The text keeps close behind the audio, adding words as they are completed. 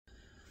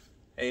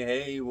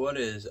Hey, what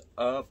is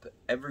up,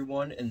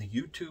 everyone in the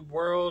YouTube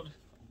world?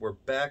 We're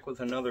back with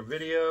another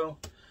video.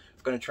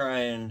 I'm going to try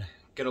and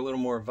get a little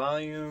more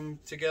volume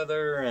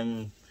together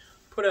and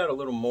put out a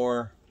little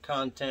more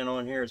content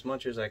on here as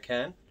much as I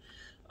can.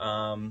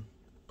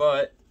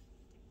 But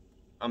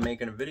I'm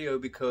making a video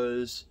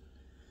because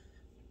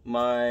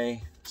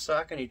my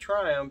Saucony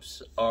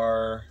Triumphs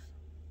are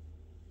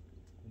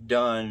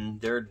done.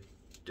 They're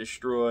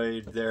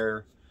destroyed.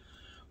 They're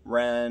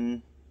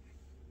ran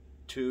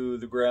to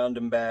the ground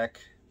and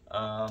back.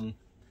 Not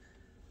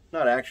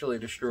actually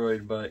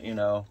destroyed, but you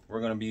know,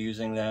 we're going to be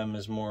using them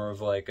as more of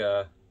like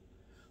a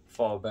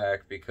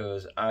fallback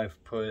because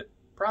I've put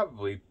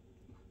probably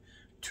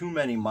too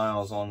many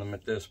miles on them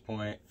at this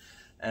point,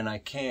 and I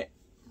can't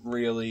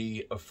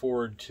really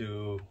afford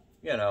to,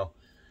 you know,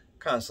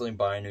 constantly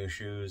buy new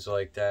shoes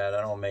like that. I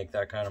don't make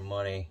that kind of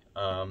money.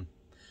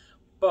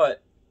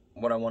 But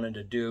what I wanted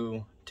to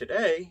do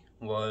today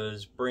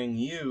was bring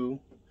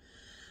you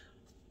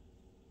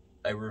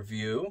a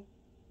review,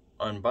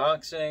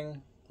 unboxing,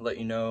 let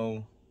you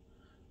know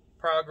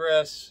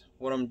progress,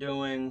 what I'm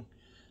doing,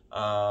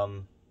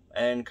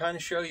 and kind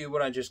of show you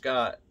what I just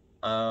got.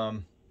 I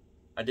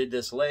did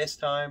this last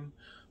time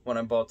when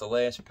I bought the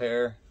last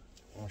pair.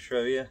 I'll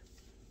show you.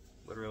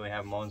 Literally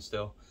have them on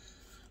still.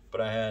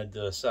 But I had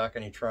the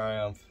Saucony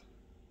Triumph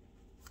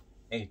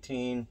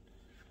 18.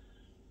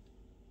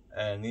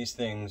 And these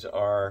things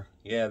are,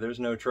 yeah, there's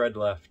no tread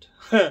left.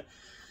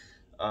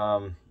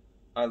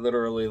 I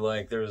literally,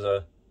 like, there's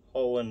a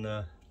hole in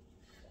the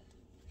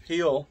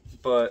heel,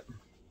 but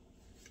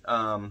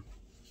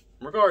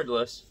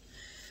regardless,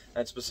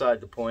 that's beside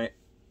the point.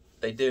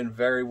 They did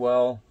very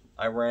well.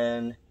 I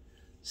ran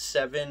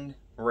 7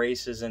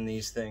 races in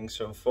these things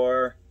so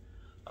far.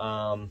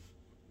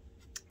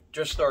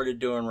 Just started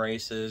doing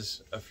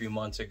races a few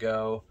months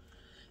ago,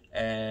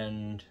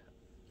 and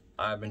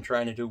I've been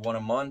trying to do one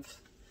a month.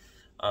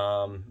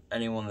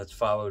 Anyone that's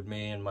followed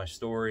me and my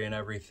story and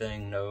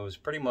everything knows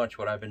pretty much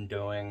what I've been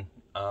doing.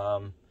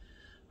 I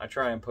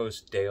try and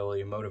post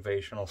daily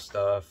motivational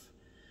stuff.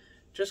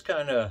 Just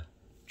kind of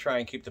try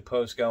and keep the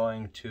post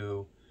going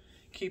to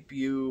keep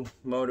you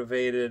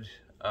motivated.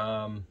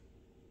 A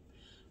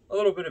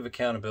little bit of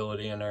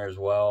accountability in there as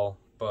well.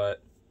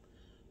 But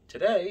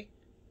today,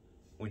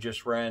 we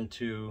just ran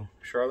to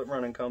Charlotte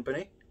Running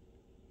Company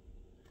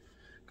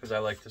because I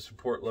like to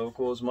support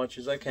local as much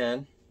as I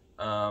can.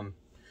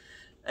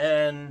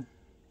 And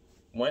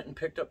went and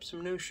picked up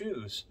some new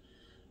shoes.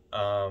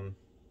 Tried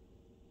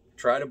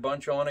a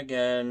bunch on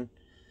again.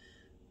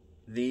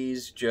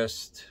 These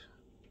just,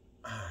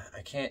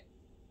 I can't,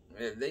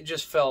 they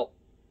just felt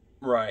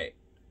right.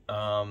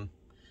 I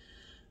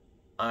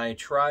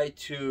tried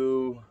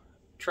to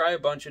try a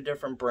bunch of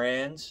different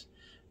brands,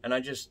 and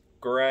I just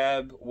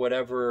grab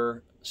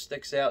whatever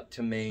sticks out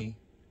to me,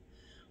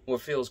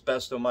 what feels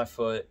best on my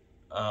foot.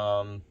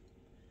 You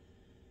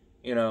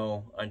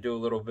know, I do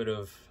a little bit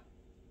of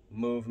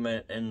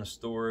movement in the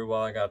story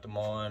while I got them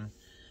on.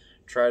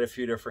 Tried a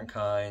few different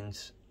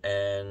kinds,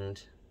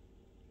 and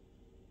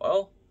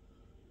well,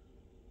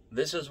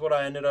 this is what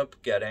I ended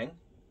up getting.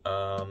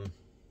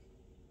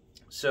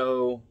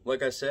 So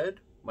like I said,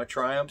 my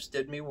Triumphs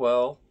did me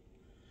well.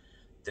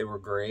 They were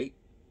great.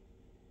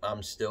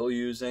 I'm still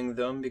using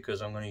them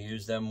because I'm going to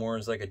use them more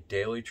as like a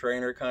daily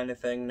trainer kind of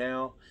thing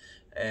now,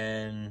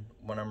 and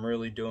when I'm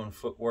really doing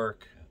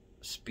footwork,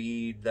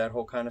 speed, that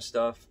whole kind of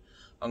stuff,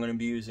 I'm going to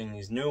be using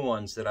these new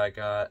ones that I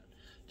got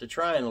to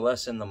try and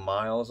lessen the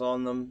miles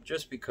on them,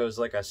 just because,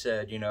 like I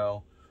said, you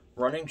know,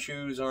 running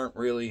shoes aren't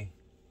really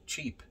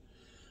cheap.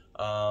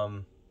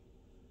 And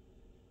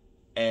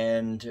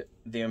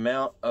the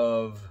amount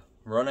of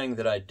running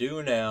that I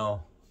do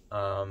now,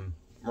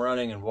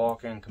 running and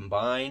walking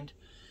combined,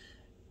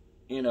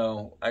 you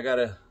know, I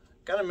gotta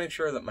make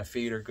sure that my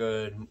feet are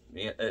good.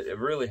 It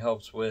really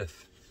helps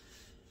with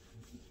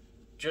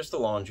just the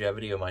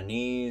longevity of my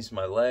knees,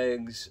 my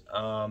legs.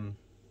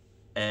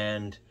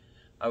 And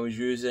I was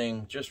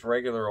using just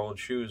regular old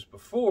shoes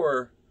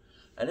before,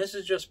 and this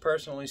is just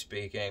personally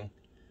speaking.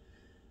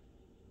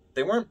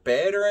 They weren't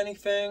bad or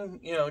anything,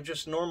 you know,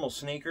 just normal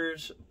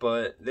sneakers,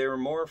 but they were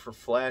more for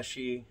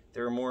flashy.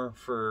 They were more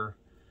for,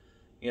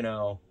 you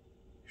know,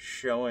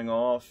 showing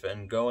off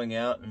and going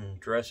out and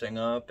dressing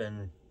up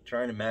and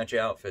trying to match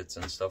outfits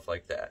and stuff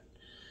like that.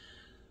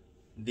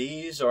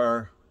 These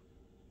are,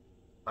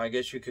 I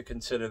guess you could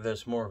consider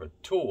this more of a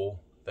tool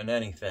than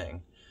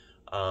anything.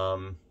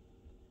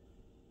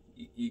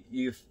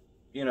 You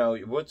know,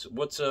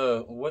 what's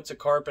a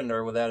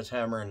carpenter without his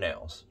hammer and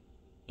nails,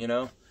 you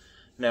know?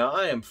 Now,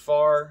 I am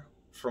far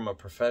from a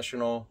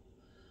professional.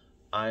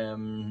 I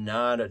am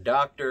not a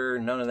doctor,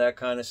 none of that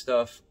kind of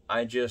stuff.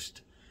 I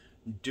just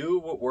do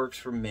what works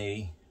for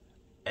me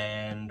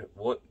and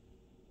what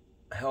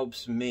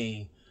helps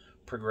me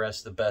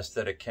progress the best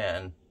that it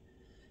can,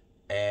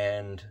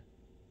 and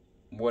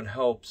what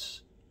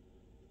helps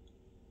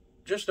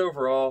just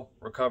overall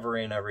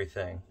recovery and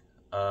everything.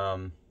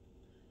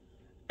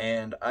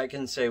 And I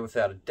can say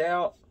without a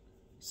doubt,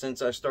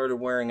 since I started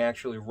wearing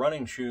actually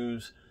running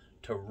shoes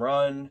to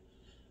run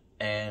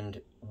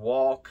and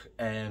walk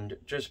and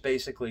just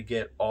basically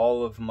get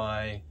all of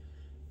my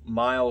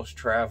miles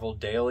traveled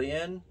daily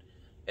in,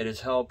 it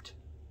has helped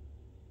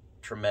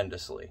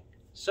tremendously.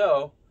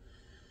 So,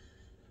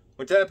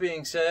 with that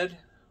being said,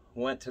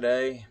 went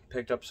today,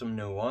 picked up some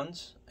new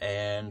ones,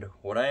 and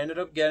what I ended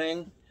up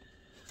getting,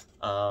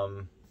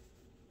 and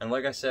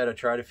like I said, I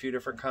tried a few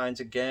different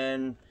kinds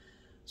again,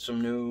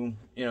 some new,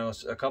 you know,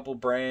 a couple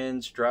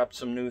brands, dropped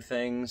some new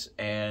things,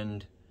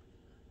 and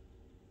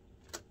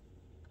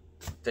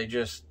they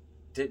just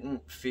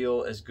didn't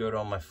feel as good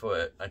on my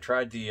foot. I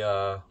tried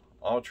the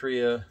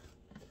Altria,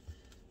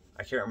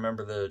 I can't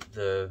remember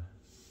the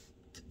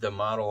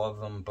model of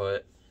them,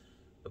 but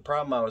the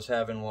problem I was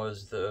having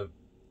was the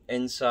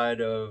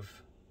inside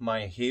of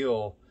my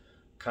heel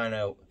kind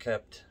of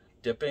kept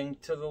dipping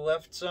to the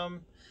left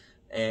some,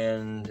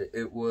 and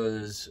it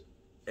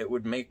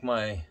would make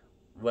my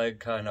leg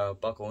kind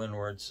of buckle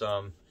inwards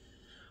some.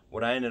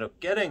 What I ended up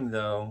getting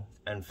though,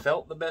 and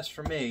felt the best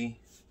for me,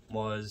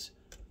 was,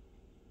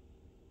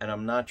 and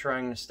I'm not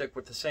trying to stick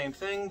with the same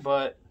thing,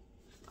 but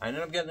I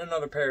ended up getting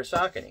another pair of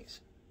Sauconys.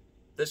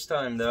 This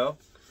time though,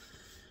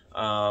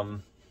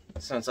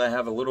 since I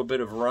have a little bit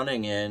of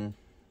running in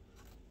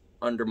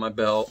under my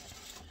belt,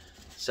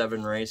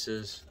 7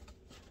 races,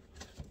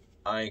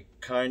 I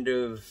kind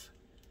of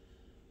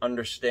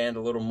understand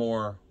a little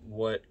more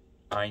what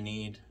I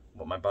need,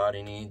 what my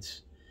body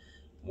needs,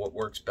 what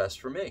works best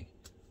for me.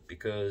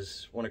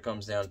 Because when it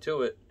comes down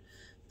to it,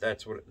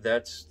 that's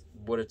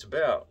what it's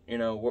about. You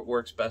know, what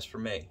works best for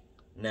me.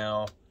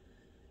 Now,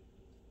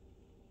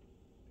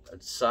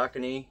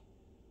 Saucony,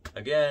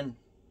 again,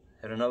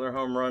 had another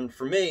home run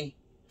for me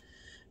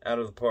out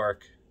of the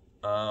park.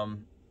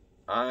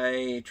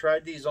 I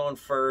tried these on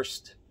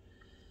first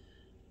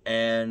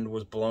and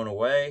was blown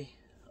away.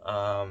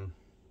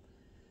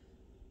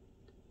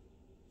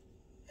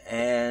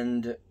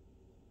 And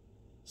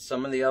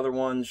some of the other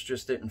ones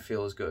just didn't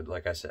feel as good,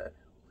 like I said.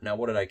 Now,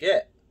 what did I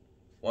get?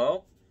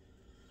 Well,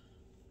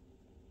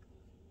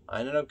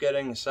 I ended up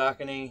getting the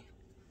Saucony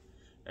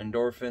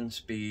Endorphin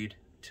Speed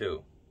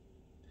 2.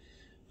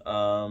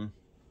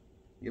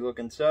 You look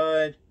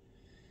inside,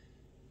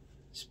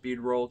 speed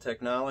roll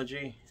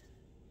technology.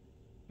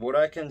 What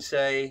I can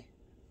say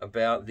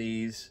about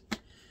these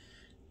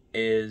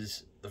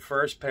is the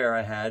first pair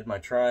I had, my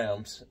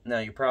Triumphs. Now,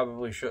 you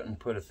probably shouldn't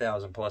put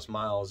 1,000+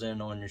 miles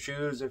in on your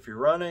shoes if you're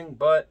running,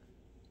 but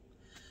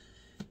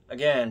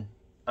again,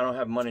 I don't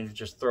have money to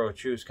just throw at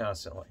shoes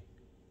constantly.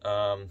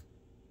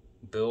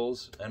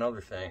 Bills and other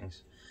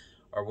things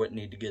are what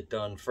need to get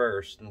done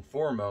first and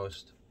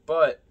foremost.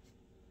 But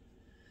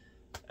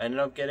I ended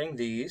up getting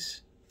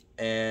these,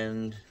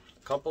 and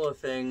a couple of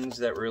things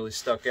that really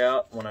stuck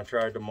out when I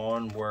tried them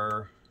on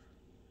were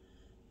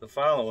the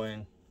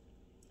following.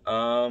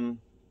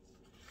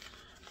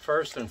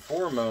 First and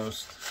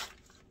foremost,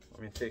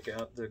 let me take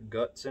out the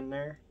guts in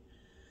there.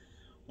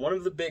 One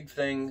of the big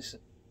things,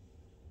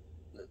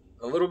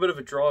 a little bit of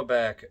a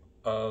drawback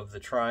of the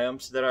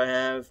Triumphs that I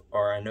have,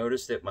 are I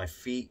noticed that my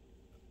feet,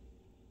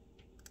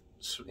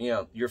 you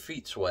know, your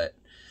feet sweat.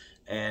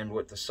 And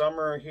with the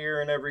summer here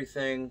and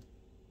everything,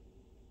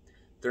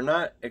 they're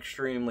not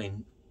extremely,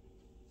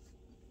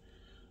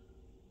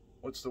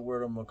 what's the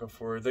word I'm looking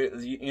for?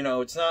 You know,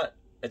 it's not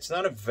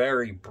a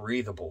very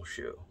breathable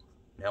shoe.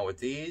 Now with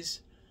these,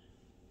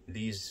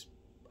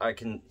 I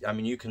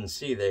mean, you can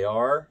see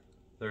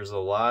there's a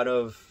lot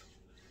of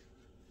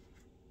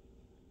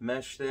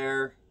mesh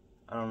there.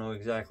 I don't know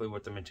exactly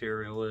what the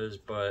material is,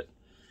 but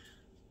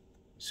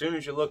as soon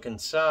as you look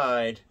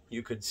inside,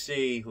 you could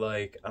see,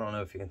 like, I don't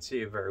know if you can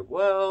see it very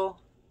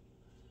well.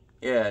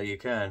 Yeah, you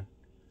can.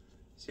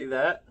 See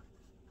that?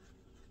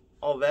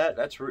 All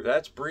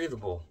that's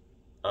breathable.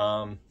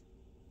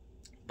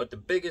 But the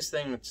biggest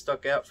thing that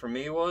stuck out for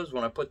me was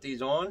when I put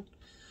these on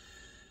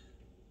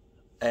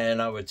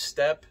and I would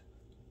step,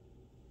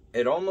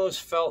 it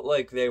almost felt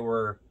like they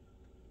were,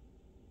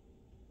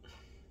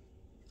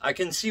 I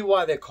can see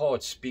why they call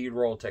it speed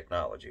roll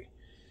technology,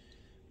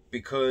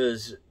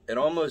 because it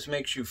almost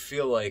makes you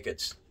feel like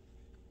it's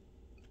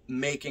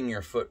making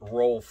your foot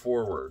roll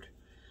forward.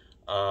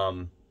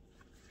 They're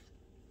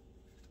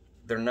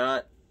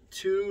not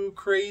too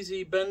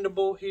crazy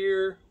bendable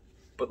here,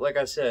 but like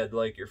I said,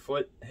 like, your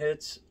foot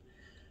hits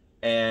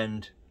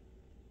and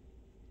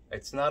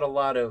it's not a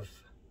lot of,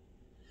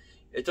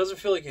 it doesn't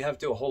feel like you have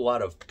to do a whole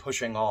lot of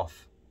pushing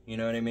off, you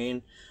know what I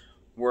mean?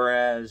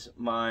 Whereas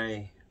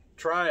my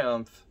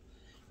Triumph,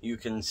 you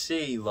can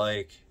see,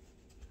 like,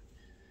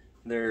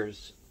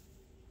 there's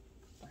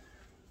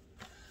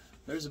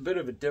a bit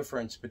of a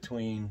difference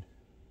between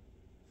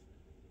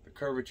the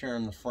curvature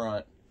in the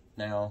front.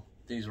 Now,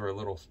 these were a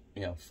little,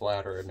 you know,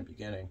 flatter in the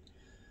beginning,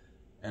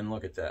 and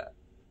look at that.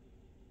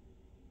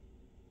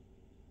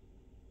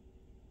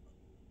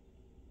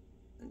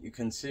 You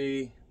can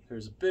see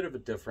there's a bit of a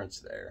difference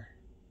there.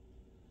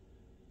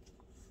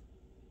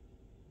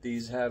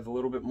 These have a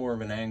little bit more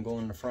of an angle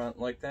in the front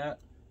like that.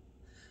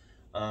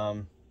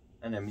 And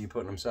then you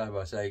putting them side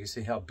by side, you can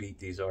see how beat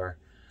these are.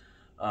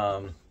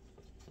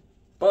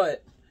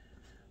 But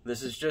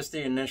this is just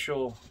the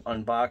initial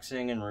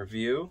unboxing and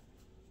review.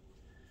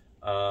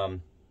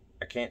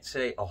 I can't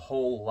say a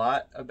whole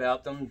lot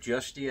about them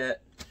just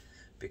yet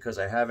because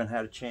I haven't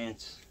had a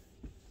chance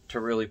to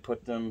really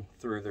put them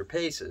through their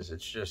paces.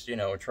 It's just, you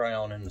know, a try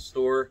on in the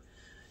store.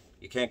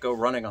 You can't go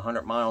running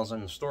 100 miles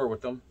in the store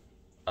with them.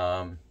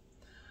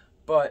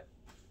 But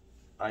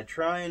I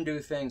try and do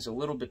things a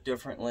little bit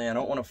differently. I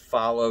don't want to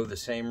follow the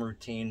same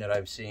routine that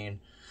I've seen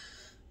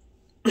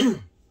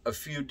a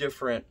few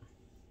different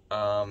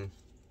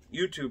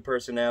YouTube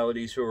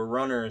personalities who are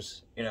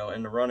runners, you know,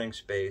 in the running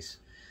space.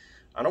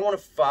 I don't want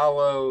to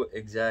follow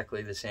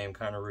exactly the same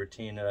kind of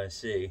routine that I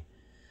see.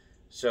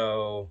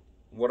 So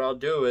what I'll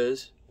do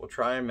is we'll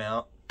try them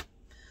out.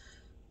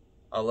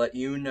 I'll let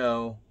you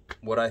know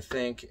what I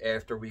think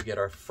after we get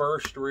our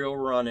first real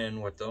run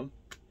in with them.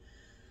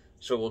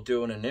 So we'll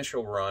do an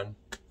initial run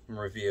and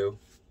review.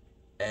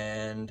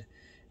 And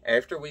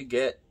after we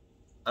get,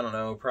 I don't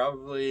know,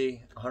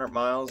 probably 100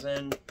 miles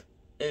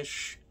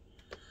in-ish,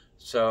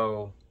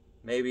 so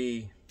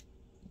maybe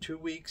 2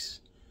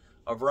 weeks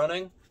of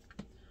running,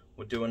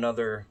 we'll do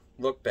another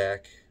look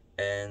back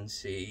and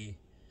see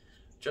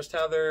just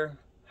how they're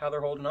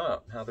holding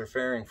up, how they're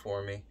faring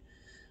for me.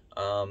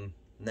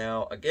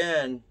 Now,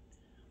 again,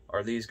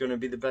 are these going to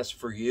be the best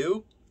for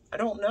you? I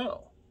don't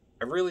know.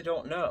 I really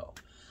don't know.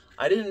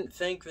 I didn't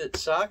think that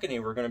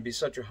Saucony were going to be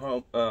such a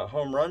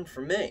home run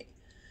for me.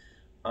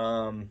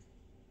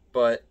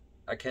 But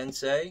I can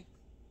say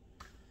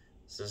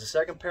this is the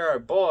second pair I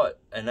bought,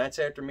 and that's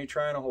after me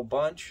trying a whole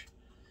bunch.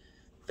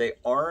 They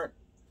are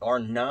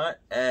not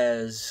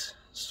as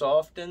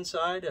soft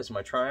inside as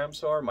my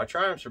Triumphs are. My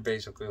Triumphs are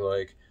basically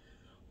like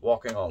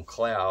walking on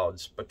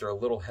clouds, but they're a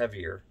little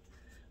heavier.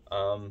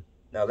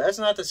 Now, that's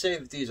not to say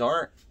that these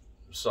aren't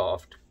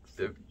soft.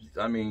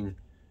 I mean,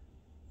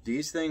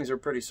 these things are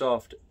pretty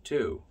soft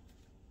too.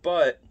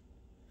 But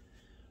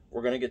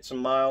we're going to get some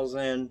miles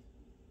in,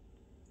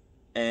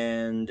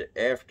 and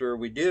after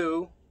we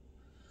do,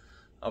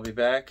 I'll be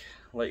back,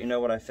 let you know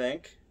what I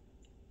think.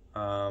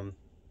 We'll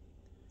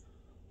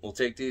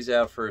take these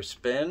out for a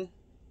spin.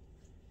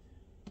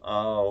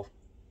 I'll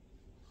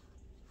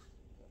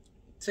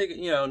take it,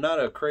 you know,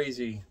 not a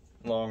crazy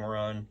long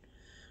run,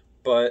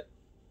 but,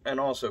 and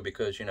also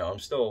because, you know,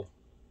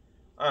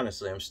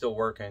 honestly, I'm still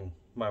working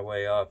my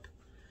way up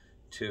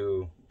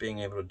to being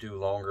able to do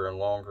longer and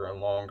longer and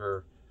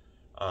longer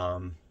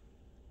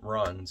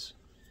runs.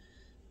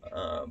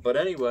 But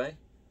anyway,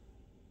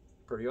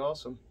 pretty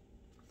awesome.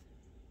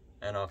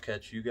 And I'll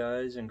catch you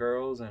guys and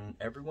girls and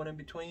everyone in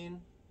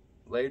between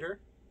later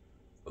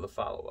with a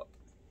follow-up.